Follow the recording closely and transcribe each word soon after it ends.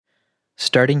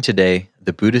Starting today,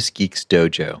 the Buddhist Geeks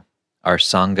Dojo, our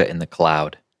Sangha in the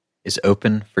cloud, is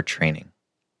open for training.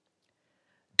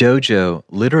 Dojo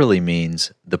literally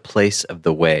means the place of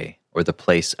the way or the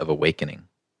place of awakening.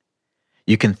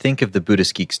 You can think of the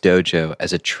Buddhist Geeks Dojo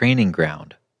as a training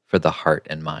ground for the heart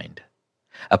and mind,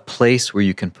 a place where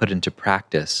you can put into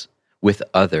practice with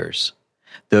others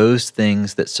those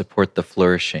things that support the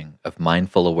flourishing of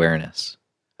mindful awareness,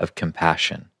 of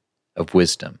compassion, of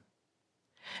wisdom.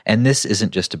 And this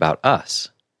isn't just about us,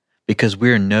 because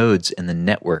we're nodes in the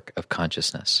network of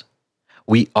consciousness.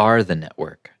 We are the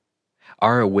network.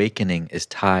 Our awakening is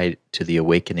tied to the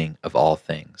awakening of all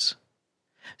things.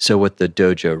 So what the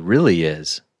dojo really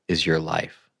is your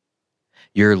life.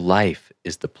 Your life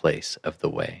is the place of the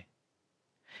way.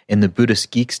 In the Buddhist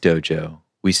Geeks Dojo,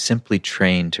 we simply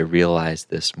train to realize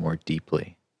this more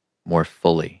deeply, more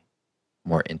fully,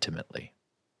 more intimately.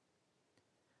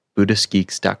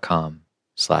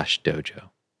 BuddhistGeeks.com/dojo.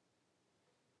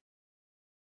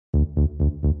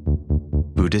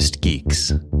 Buddhist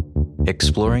Geeks,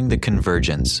 exploring the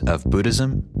convergence of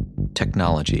Buddhism,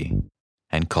 technology,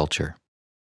 and culture.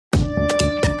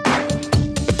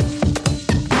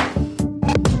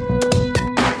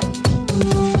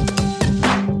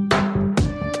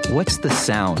 What's the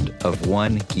sound of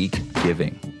one geek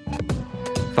giving?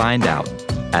 Find out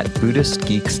at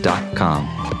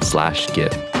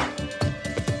BuddhistGeeks.com/give.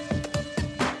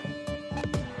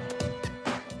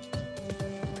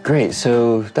 Great.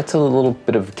 So that's a little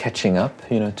bit of catching up,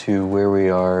 to where we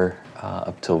are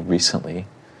up till recently,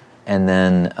 and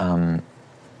then,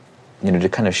 to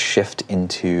kind of shift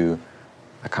into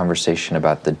a conversation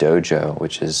about the dojo,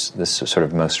 which is this sort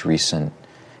of most recent.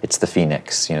 It's the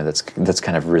phoenix, that's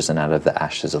kind of risen out of the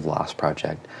Ashes of Lost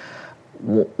project.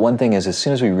 One thing is, as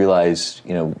soon as we realized,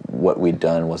 what we'd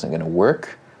done wasn't going to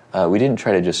work, we didn't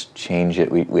try to just change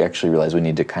it. We actually realized we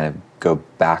need to kind of go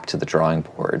back to the drawing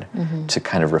board to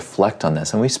kind of reflect on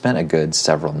this. And we spent a good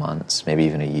several months, maybe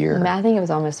even a year. I think it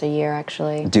was almost a year,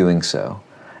 actually. Doing so.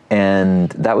 And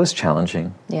that was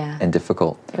challenging and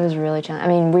difficult. It was really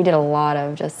challenging. I mean, we did a lot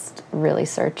of just really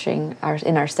searching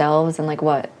in ourselves and like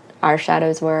what our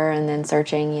shadows were, and then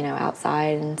searching,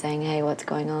 outside and saying, hey, what's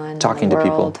going on? Talking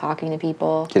to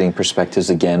people. Getting perspectives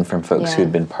again from folks who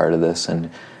had been part of this and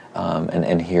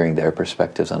hearing their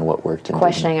perspectives on what worked. And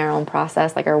questioning our own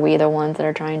process. Like, are we the ones that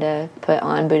are trying to put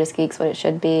on Buddhist Geeks what it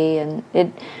should be? And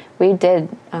we did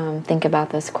think about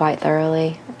this quite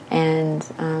thoroughly and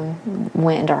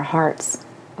went into our hearts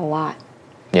a lot.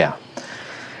 Yeah.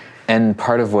 And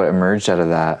part of what emerged out of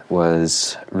that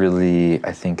was really,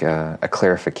 I think, a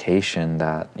clarification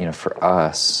that, for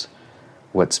us,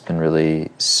 what's been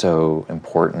really so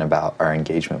important about our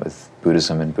engagement with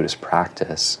Buddhism and Buddhist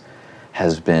practice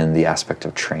has been the aspect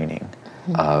of training,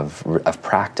 of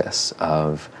practice,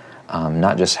 of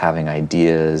not just having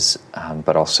ideas,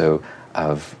 but also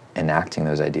of enacting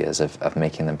those ideas, of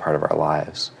making them part of our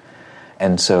lives.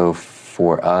 And so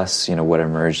for us, what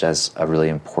emerged as a really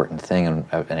important thing and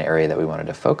an area that we wanted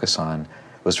to focus on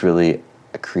was really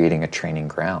creating a training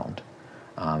ground.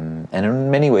 And in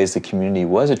many ways, the community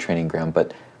was a training ground,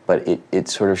 but it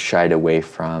sort of shied away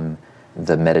from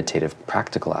the meditative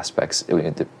practical aspects.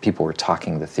 The people were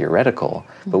talking the theoretical,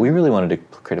 but we really wanted to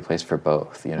create a place for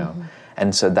both,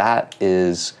 And so that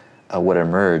is what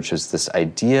emerged, was this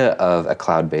idea of a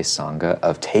cloud-based Sangha,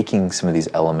 of taking some of these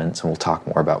elements, and we'll talk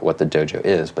more about what the dojo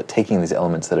is, but taking these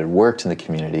elements that had worked in the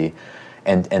community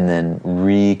and then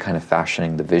kind of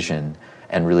fashioning the vision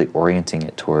and really orienting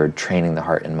it toward training the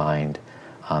heart and mind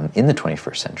in the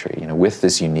 21st century, with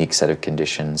this unique set of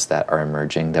conditions that are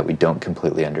emerging that we don't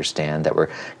completely understand, that we're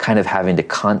kind of having to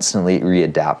constantly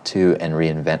readapt to and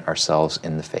reinvent ourselves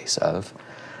in the face of.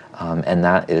 And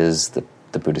that is the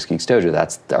Buddhist Geeks Dojo.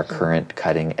 That's our current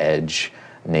cutting-edge,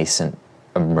 nascent,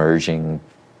 emerging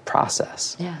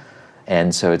process. Yeah.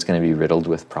 And so it's going to be riddled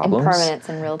with problems. Impermanence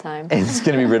in real time. And it's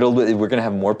going to be riddled with, we're going to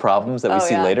have more problems that we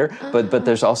see later, but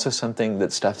there's also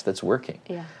stuff that's working.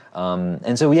 Yeah.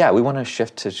 And so, we want to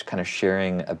shift to kind of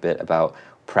sharing a bit about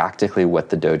practically what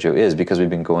the dojo is, because we've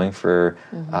been going for,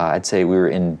 I'd say we were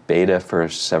in beta for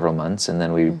several months, and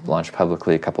then we launched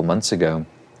publicly a couple months ago.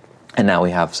 And now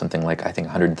we have something like, I think,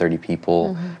 130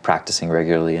 people practicing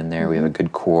regularly in there. We have a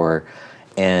good core,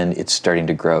 and it's starting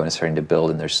to grow and it's starting to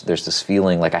build. And there's this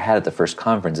feeling, like I had at the first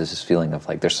conference, this feeling of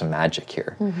like, there's some magic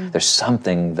here. There's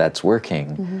something that's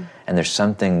working, and there's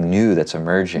something new that's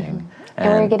emerging. And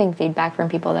we're getting feedback from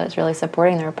people that it's really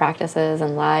supporting their practices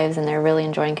and lives, and they're really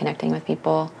enjoying connecting with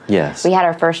people. Yes. We had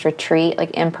our first retreat,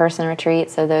 like in-person retreat,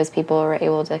 so those people were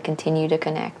able to continue to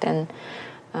connect. And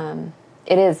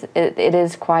it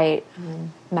is quite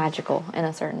magical in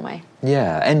a certain way.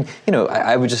 Yeah, and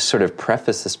I would just sort of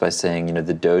preface this by saying,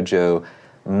 the dojo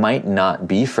might not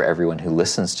be for everyone who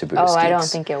listens to Buddhist Geeks. I don't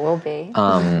think it will be.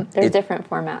 There's different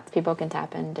formats. People can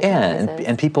tap in different places.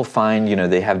 And people find,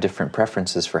 they have different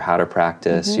preferences for how to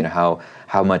practice,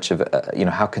 how much of,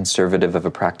 how conservative of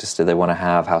a practice do they want to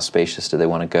have, how spacious do they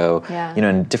want to go. Yeah.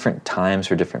 In different times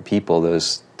for different people,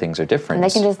 those things are different. And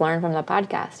they can just learn from the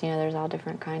podcast. There's all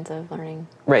different kinds of learning.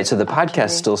 Right, so the podcast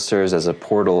still serves as a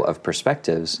portal of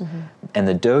perspectives, and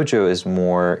the dojo is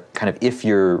more kind of, if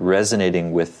you're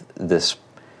resonating with this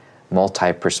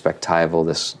multi-perspectival,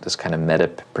 this kind of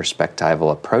meta-perspectival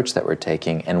approach that we're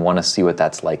taking and want to see what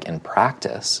that's like in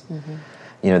practice,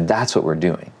 that's what we're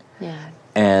doing. Yeah.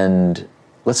 And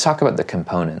let's talk about the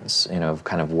components, of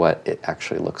kind of what it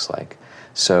actually looks like.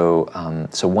 So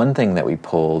one thing that we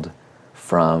pulled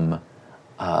from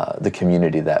the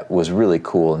community that was really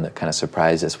cool and that kind of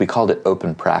surprised us, we called it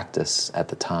open practice at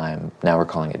the time, now we're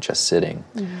calling it just sitting,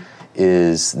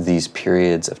 is these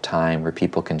periods of time where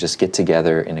people can just get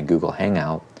together in a Google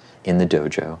Hangout in the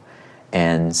dojo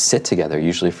and sit together,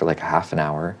 usually for like a half an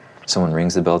hour. Someone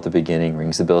rings the bell at the beginning,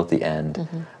 rings the bell at the end.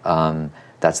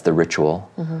 That's the ritual.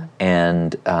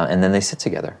 And then they sit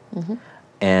together.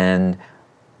 And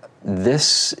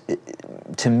this,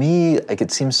 to me, like,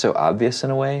 it seems so obvious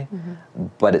in a way,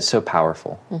 but it's so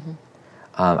powerful.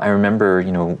 I remember,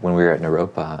 when we were at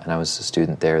Naropa and I was a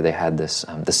student there, they had this,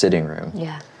 the sitting room.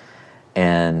 Yeah.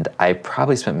 And I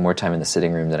probably spent more time in the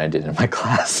sitting room than I did in my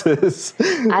classes.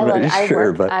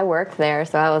 I worked there,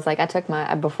 so I was like,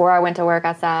 before I went to work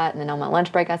I sat, and then on my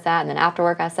lunch break I sat, and then after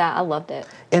work I sat. I loved it.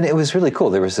 And it was really cool.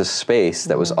 There was this space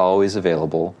that was always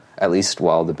available, at least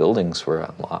while the buildings were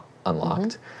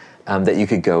unlocked, that you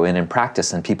could go in and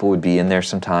practice, and people would be in there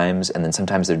sometimes, and then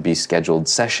sometimes there'd be scheduled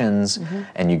sessions,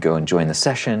 and you'd go and join the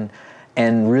session.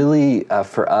 And really,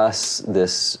 for us,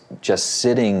 this just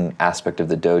sitting aspect of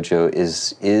the dojo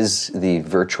is the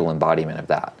virtual embodiment of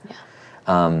that.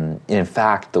 Yeah. In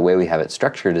fact, the way we have it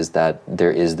structured is that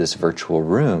there is this virtual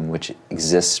room which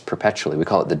exists perpetually. We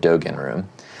call it the Dogen room,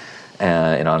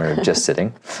 in honor of just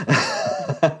sitting.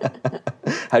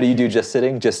 How do you do just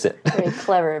sitting? Just sit. Very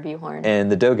clever of you, Horn. And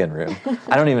the Dogen room.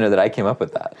 I don't even know that I came up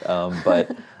with that,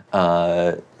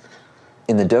 but.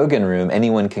 In the Dogen room,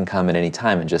 anyone can come at any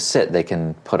time and just sit. They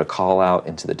can put a call out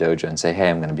into the dojo and say, hey,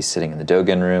 I'm going to be sitting in the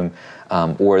Dogen room.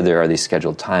 Or there are these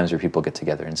scheduled times where people get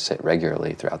together and sit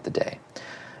regularly throughout the day.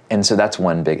 And so that's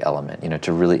one big element,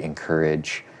 to really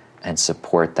encourage and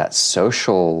support that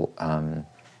social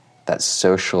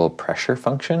pressure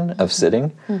function of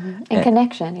sitting. And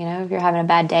connection, if you're having a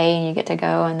bad day and you get to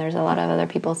go and there's a lot of other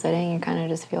people sitting, you kind of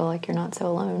just feel like you're not so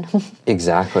alone.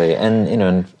 Exactly. And,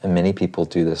 and many people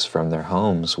do this from their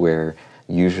homes where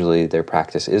usually their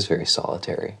practice is very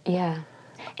solitary. Yeah.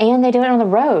 And they do it on the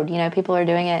road. People are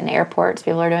doing it in airports.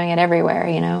 People are doing it everywhere,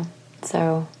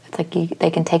 So it's like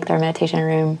they can take their meditation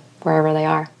room wherever they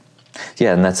are.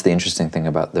 Yeah, and that's the interesting thing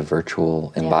about the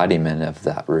virtual embodiment of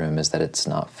that room is that it's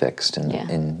not fixed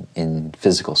in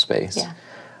physical space. Yeah.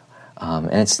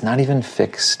 And it's not even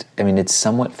fixed. I mean, it's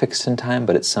somewhat fixed in time,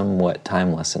 but it's somewhat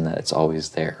timeless in that it's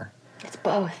always there. It's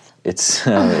both.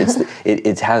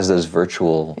 It has those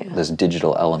virtual, those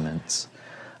digital elements.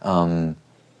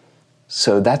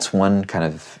 So that's one kind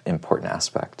of important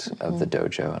aspect of the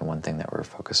dojo and one thing that we're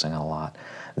focusing on a lot.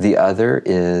 The other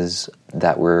is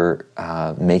that we're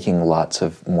making lots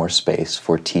of more space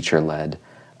for teacher-led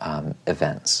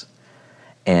events.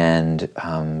 And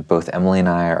both Emily and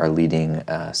I are leading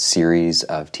a series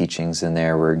of teachings in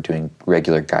there. We're doing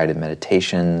regular guided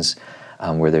meditations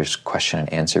where there's question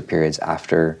and answer periods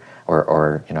after,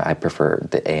 or I prefer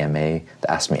the AMA,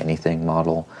 the Ask Me Anything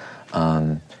model.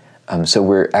 So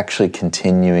we're actually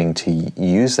continuing to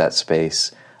use that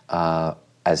space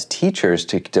as teachers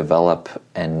to develop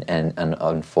and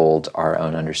unfold our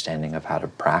own understanding of how to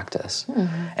practice.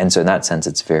 And so in that sense,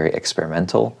 it's very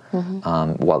experimental,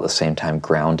 while at the same time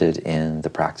grounded in the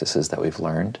practices that we've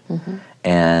learned.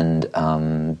 And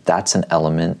that's an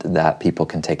element that people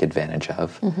can take advantage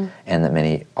of, and that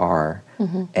many are.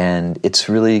 And it's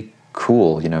really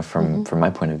cool, from my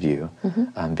point of view,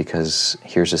 because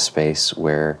here's a space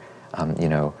where,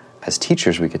 as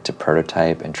teachers, we get to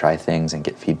prototype and try things and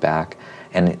get feedback.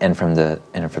 And from the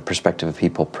perspective of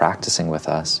people practicing with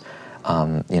us,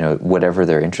 whatever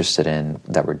they're interested in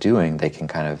that we're doing, they can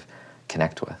kind of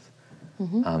connect with.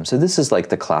 So this is like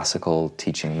the classical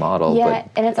teaching model, but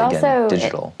and it's again, also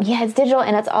digital. It's digital,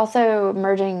 and it's also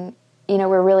merging.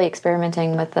 We're really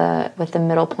experimenting with the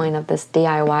middle point of this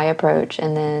DIY approach,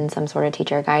 and then some sort of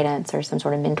teacher guidance or some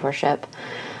sort of mentorship.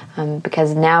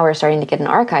 because now we're starting to get an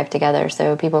archive together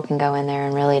so people can go in there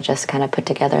and really just kind of put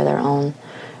together their own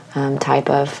type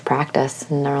of practice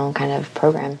and their own kind of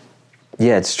program.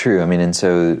 Yeah, it's true. I mean, and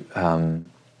so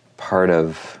part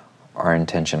of our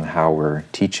intention, how we're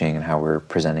teaching and how we're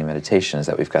presenting meditation, is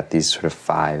that we've got these sort of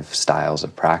 5 styles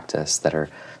of practice that are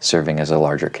serving as a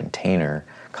larger container: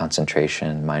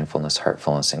 concentration, mindfulness,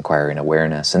 heartfulness, inquiry, and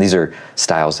awareness. And these are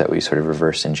styles that we sort of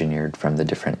reverse engineered from the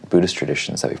different Buddhist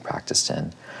traditions that we've practiced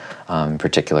in,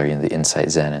 particularly in the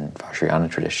Insight Zen and Vajrayana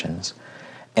traditions.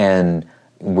 And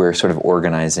we're sort of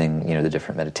organizing, the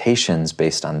different meditations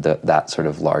based on that sort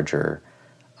of larger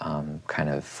kind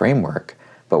of framework.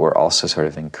 But we're also sort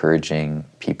of encouraging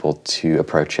people to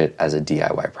approach it as a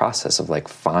DIY process of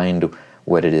find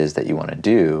what it is that you want to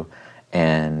do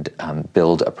and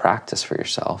build a practice for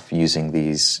yourself using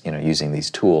these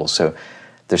tools. So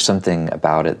there's something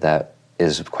about it that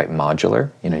is quite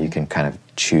modular. You can kind of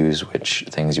choose which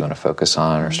things you want to focus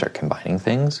on or start combining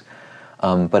things.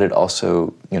 But it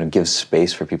also, gives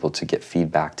space for people to get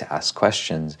feedback, to ask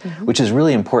questions, which is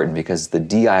really important, because the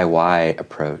DIY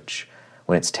approach,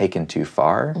 when it's taken too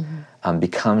far,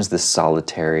 becomes this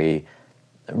solitary,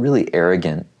 really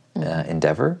arrogant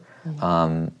endeavor.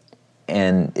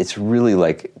 And it's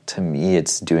really to me,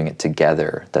 it's doing it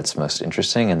together that's most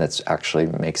interesting, and that's actually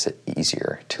makes it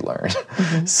easier to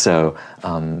learn. So,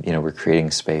 we're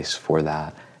creating space for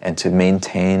that, and to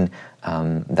maintain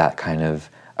that kind of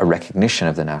a recognition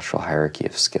of the natural hierarchy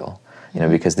of skill,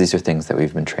 because these are things that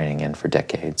we've been training in for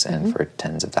decades and for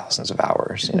tens of thousands of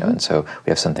hours, and so we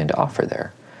have something to offer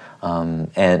there.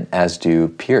 And as do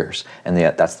peers. And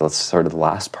that's sort of the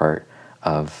last part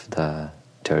of the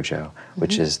dojo,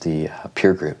 which is the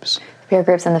peer groups. Peer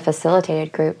groups and the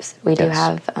facilitated groups. We do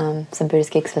have some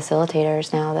Buddhist Geeks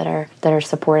facilitators now that are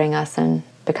supporting us and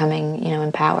becoming,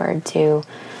 empowered to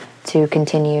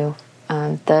continue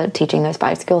teaching those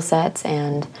 5 skill sets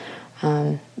and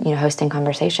hosting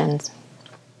conversations.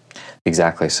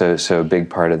 Exactly. So a big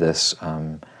part of this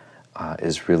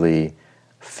is really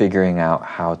figuring out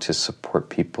how to support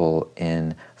people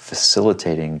in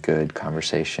facilitating good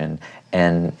conversation,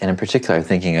 and in particular, I'm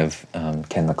thinking of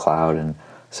Ken MacLeod and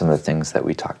some of the things that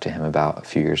we talked to him about a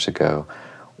few years ago,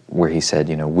 where he said,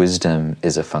 wisdom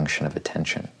is a function of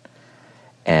attention,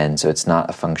 and so it's not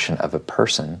a function of a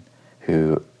person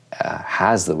who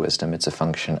has the wisdom. It's a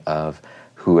function of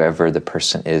whoever the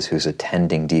person is who's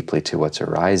attending deeply to what's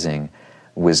arising.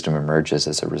 Wisdom emerges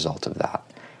as a result of that.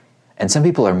 And some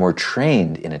people are more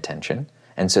trained in attention,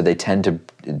 and so they tend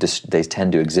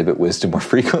to exhibit wisdom more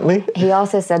frequently. He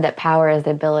also said that power is the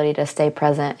ability to stay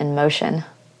present in motion.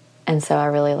 And so I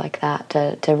really like that,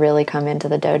 to really come into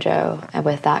the dojo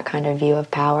with that kind of view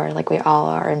of power, like we all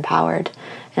are empowered,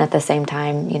 and at the same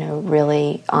time,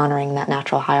 really honoring that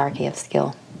natural hierarchy of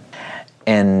skill.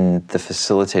 And the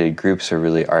facilitated groups are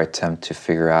really our attempt to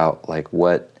figure out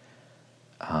what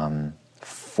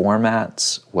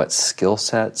formats, what skill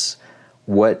sets,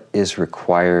 what is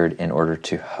required in order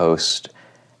to host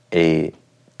a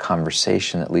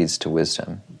conversation that leads to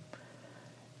wisdom,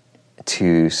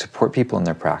 to support people in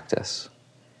their practice,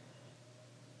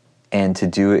 and to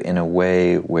do it in a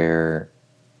way where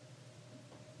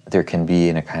there can be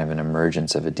a kind of an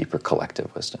emergence of a deeper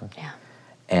collective wisdom. Yeah.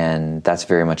 And that's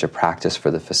very much a practice for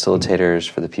the facilitators,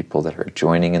 for the people that are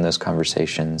joining in those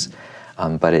conversations.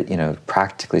 But it,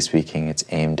 practically speaking, it's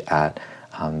aimed at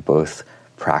both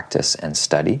practice and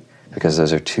study, because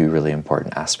those are 2 really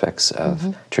important aspects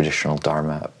of traditional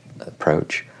Dharma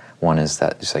approach. One is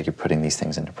that it's you're putting these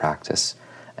things into practice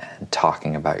and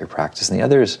talking about your practice, and the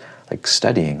other is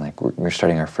studying. We're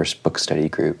starting our first book study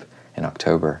group in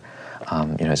October.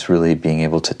 It's really being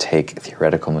able to take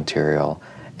theoretical material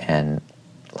and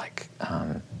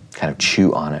kind of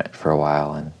chew on it for a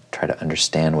while and try to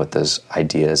understand what those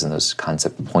ideas and those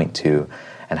concepts point to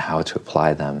and how to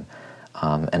apply them,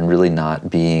 and really not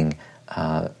being,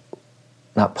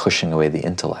 not pushing away the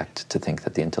intellect to think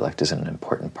that the intellect isn't an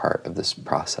important part of this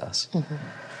process.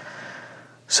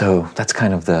 So that's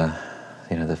kind of the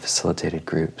facilitated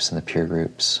groups and the peer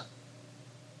groups.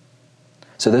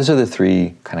 So those are the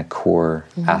 3 kind of core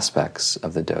aspects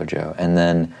of the dojo. And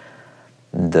then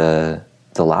the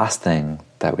last thing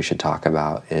that we should talk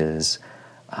about is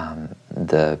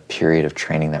the period of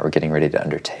training that we're getting ready to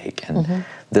undertake. And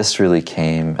this really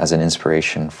came as an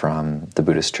inspiration from the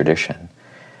Buddhist tradition.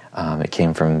 It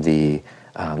came from the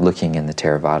looking in the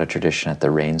Theravada tradition at the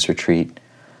Rains retreat.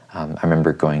 I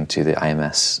remember going to the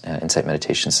IMS, Insight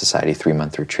Meditation Society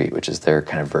 3-month retreat, which is their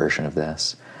kind of version of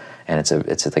this. And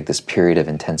it's this period of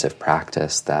intensive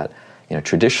practice that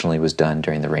traditionally was done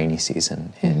during the rainy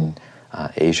season in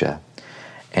Asia.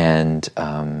 and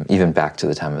even back to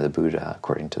the time of the Buddha,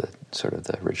 according to the sort of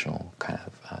the original kind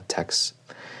of texts.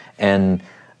 And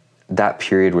that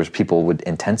period where people would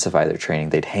intensify their training,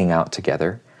 they'd hang out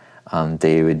together,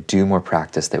 they would do more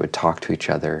practice, they would talk to each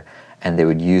other, and they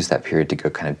would use that period to go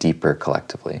kind of deeper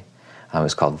collectively. It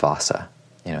was called Vasa,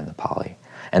 in the Pali.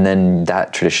 And then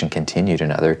that tradition continued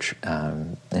in other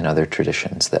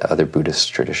traditions, the other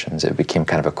Buddhist traditions. It became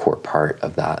kind of a core part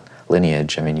of that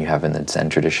lineage. I mean, you have in the Zen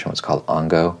tradition what's called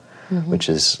Ango, which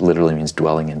is literally means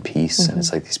dwelling in peace, and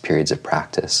it's like these periods of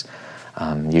practice,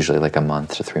 usually like a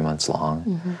month to 3 months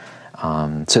long.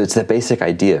 So it's the basic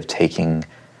idea of taking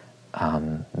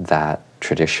that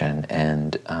tradition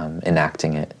and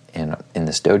enacting it in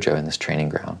this dojo, in this training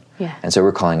ground. Yeah. And so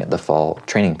we're calling it the fall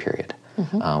training period,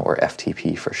 or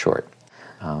FTP for short.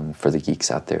 For the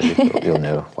geeks out there, you'll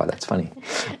know why that's funny.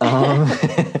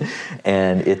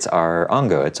 And it's our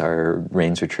Ango, it's our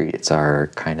rains retreat, it's our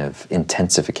kind of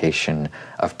intensification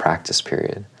of practice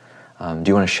period. Do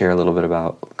you want to share a little bit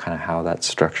about kind of how that's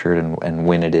structured and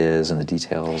when it is and the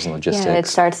details and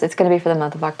logistics? Yeah, it's going to be for the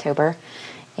month of October.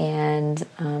 And,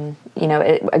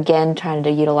 again, trying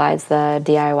to utilize the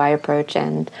DIY approach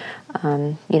and,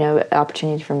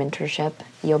 opportunity for mentorship.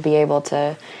 You'll be able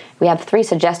to, we have 3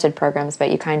 suggested programs,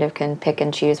 but you kind of can pick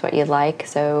and choose what you'd like.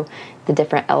 So the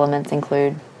different elements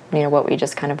include, what we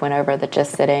just kind of went over, the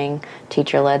just sitting,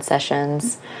 teacher-led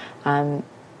sessions,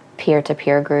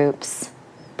 peer-to-peer groups,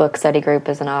 book study group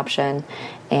is an option.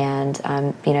 And,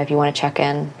 if you want to check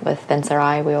in with Vince or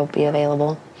I, we'll be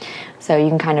available. So you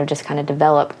can kind of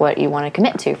develop what you want to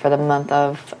commit to for the month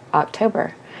of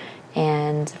October.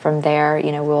 And from there,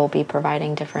 we'll be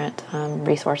providing different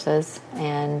resources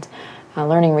and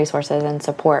learning resources and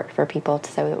support for people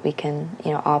so that we can,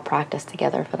 all practice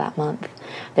together for that month.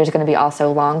 There's going to be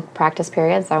also long practice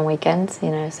periods on weekends,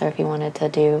 so if you wanted to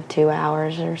do 2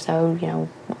 hours or so,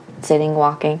 sitting,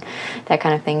 walking, that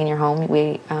kind of thing in your home,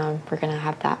 we're going to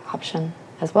have that option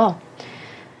as well.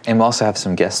 And we'll also have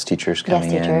some guest teachers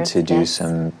coming in to do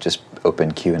some just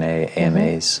open Q&A,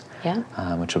 AMAs,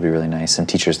 which will be really nice, and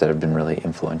teachers that have been really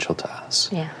influential to us.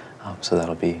 Yeah. So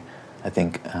that'll be, I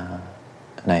think,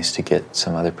 nice to get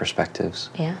some other perspectives.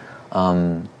 Yeah.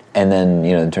 And then,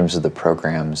 in terms of the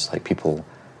programs, like people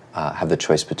have the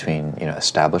choice between,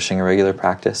 establishing a regular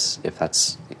practice, if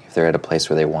they're at a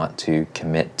place where they want to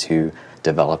commit to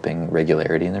developing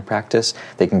regularity in their practice,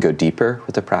 they can go deeper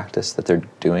with the practice that they're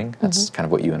doing. That's kind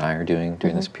of what you and I are doing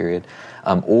during this period.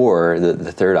 Or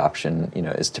the third option,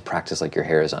 is to practice like your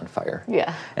hair is on fire.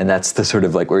 Yeah. And that's the sort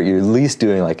of like where you're at least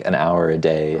doing like an hour a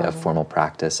day of formal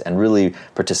practice and really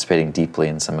participating deeply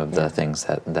in some of the things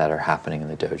that are happening in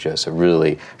the dojo. So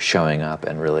really showing up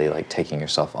and really like taking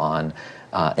yourself on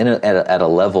at a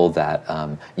level that,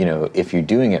 if you're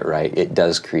doing it right, it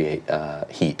does create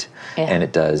heat, and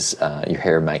it does, your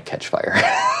hair might catch fire.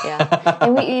 Yeah.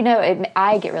 And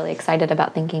I get really excited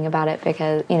about thinking about it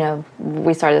because,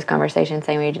 we started this conversation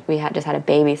saying we just had a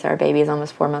baby, so our baby is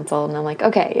almost 4 months old, and I'm like,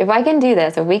 okay, if we can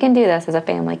do this as a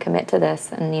family, commit to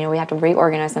this, and, we have to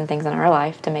reorganize some things in our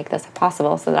life to make this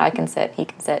possible so that I can sit, he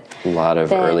can sit. A lot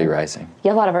of early rising.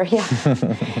 Yeah, a lot of early,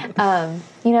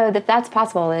 that's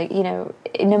possible,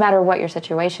 no matter what your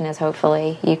situation is,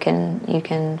 hopefully you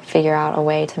can figure out a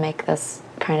way to make this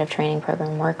kind of training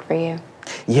program work for you.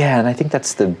 Yeah, and I think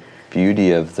that's the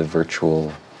beauty of the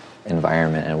virtual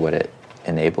environment and what it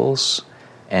enables.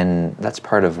 And that's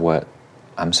part of what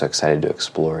I'm so excited to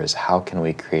explore is how can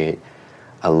we create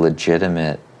a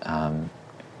legitimate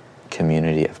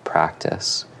community of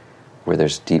practice where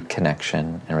there's deep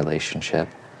connection and relationship,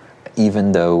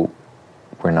 even though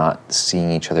we're not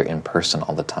seeing each other in person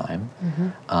all the time,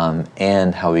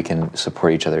 and how we can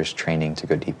support each other's training to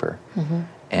go deeper.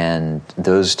 And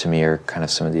those, to me, are kind of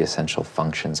some of the essential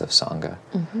functions of Sangha.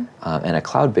 And a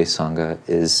cloud-based Sangha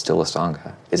is still a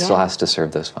Sangha. It still has to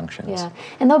serve those functions. Yeah,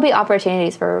 and there'll be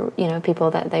opportunities for,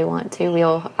 people that they want to.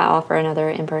 We'll offer another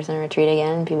in-person retreat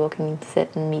again. People can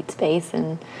sit and meet space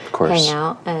and hang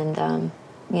out. And,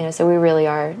 so we really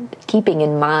are keeping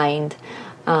in mind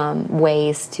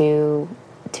ways to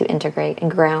integrate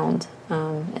and ground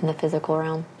in the physical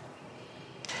realm.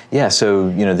 Yeah, so,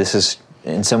 this is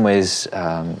in some ways,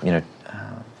 an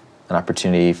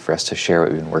opportunity for us to share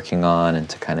what we've been working on and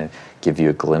to kind of give you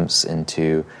a glimpse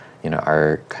into,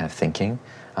 our kind of thinking.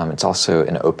 It's also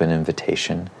an open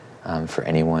invitation for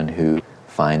anyone who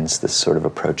finds this sort of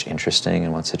approach interesting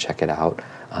and wants to check it out.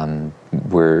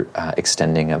 We're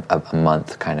extending a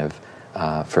month kind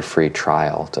of for free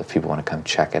trial if people want to come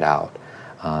check it out.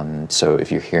 So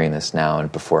if you're hearing this now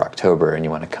and before October and you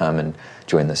want to come and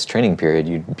join this training period,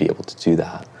 you'd be able to do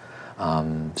that.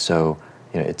 So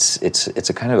it's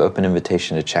a kind of open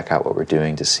invitation to check out what we're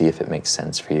doing to see if it makes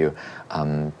sense for you.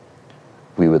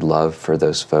 We would love for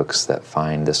those folks that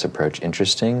find this approach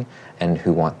interesting and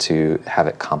who want to have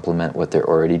it complement what they're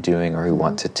already doing, or who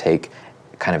want to take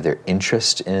kind of their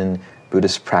interest in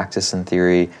Buddhist practice and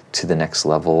theory to the next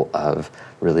level of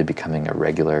really becoming a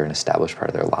regular and established part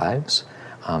of their lives.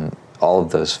 All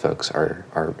of those folks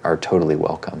are totally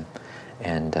welcome.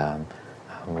 And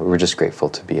we're just grateful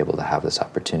to be able to have this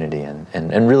opportunity.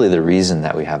 And really the reason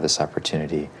that we have this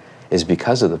opportunity is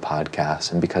because of the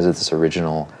podcast and because of this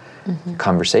original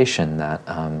conversation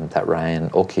that Ryan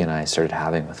Olkey and I started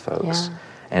having with folks. Yeah.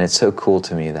 And it's so cool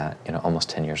to me that, almost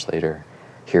 10 years later,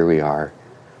 here we are,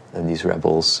 and these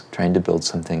rebels trying to build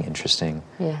something interesting.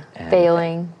 Yeah,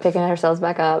 failing, picking ourselves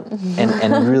back up.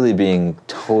 and really being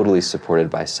totally supported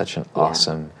by such an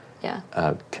awesome Yeah.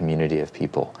 Community of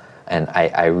people. And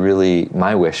I really,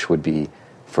 my wish would be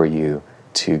for you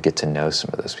to get to know some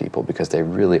of those people, because they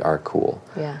really are cool.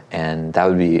 Yeah. And that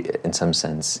would be, in some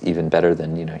sense, even better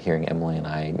than, hearing Emily and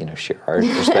I, share our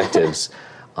perspectives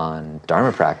on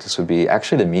Dharma practice, would be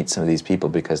actually to meet some of these people,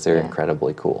 because they're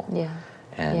incredibly cool. Yeah.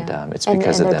 And it's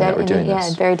because of them that we're doing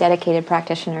this. Yeah, very dedicated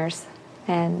practitioners.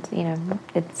 And,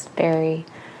 it's very,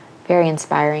 very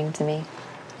inspiring to me.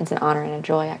 It's an honor and a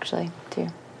joy, actually, too.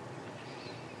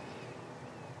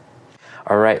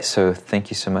 All right, so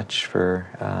thank you so much for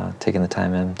taking the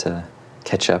time in to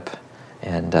catch up.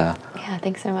 And yeah,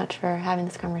 thanks so much for having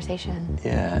this conversation.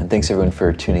 Yeah, and thanks everyone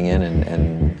for tuning in,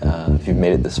 and if you've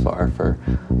made it this far, for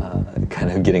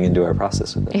kind of getting into our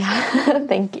process with it. Yeah,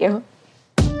 thank you.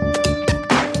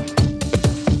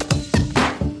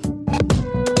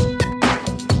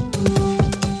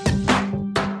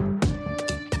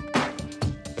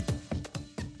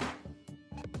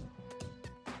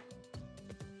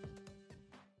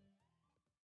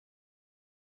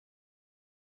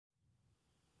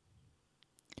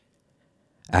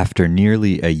 After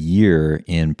nearly a year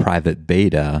in private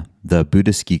beta, the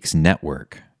Buddhist Geeks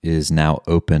network is now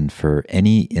open for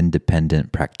any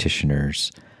independent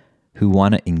practitioners who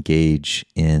want to engage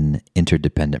in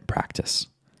interdependent practice.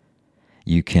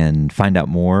 You can find out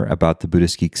more about the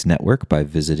Buddhist Geeks network by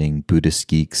visiting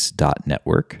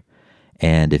buddhistgeeks.network.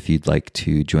 And if you'd like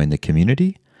to join the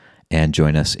community and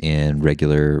join us in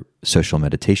regular social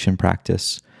meditation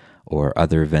practice or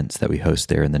other events that we host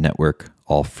there in the network,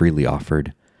 all freely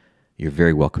offered, you're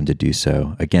very welcome to do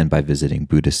so, again, by visiting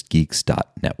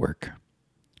buddhistgeeks.network.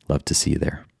 Love to see you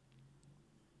there.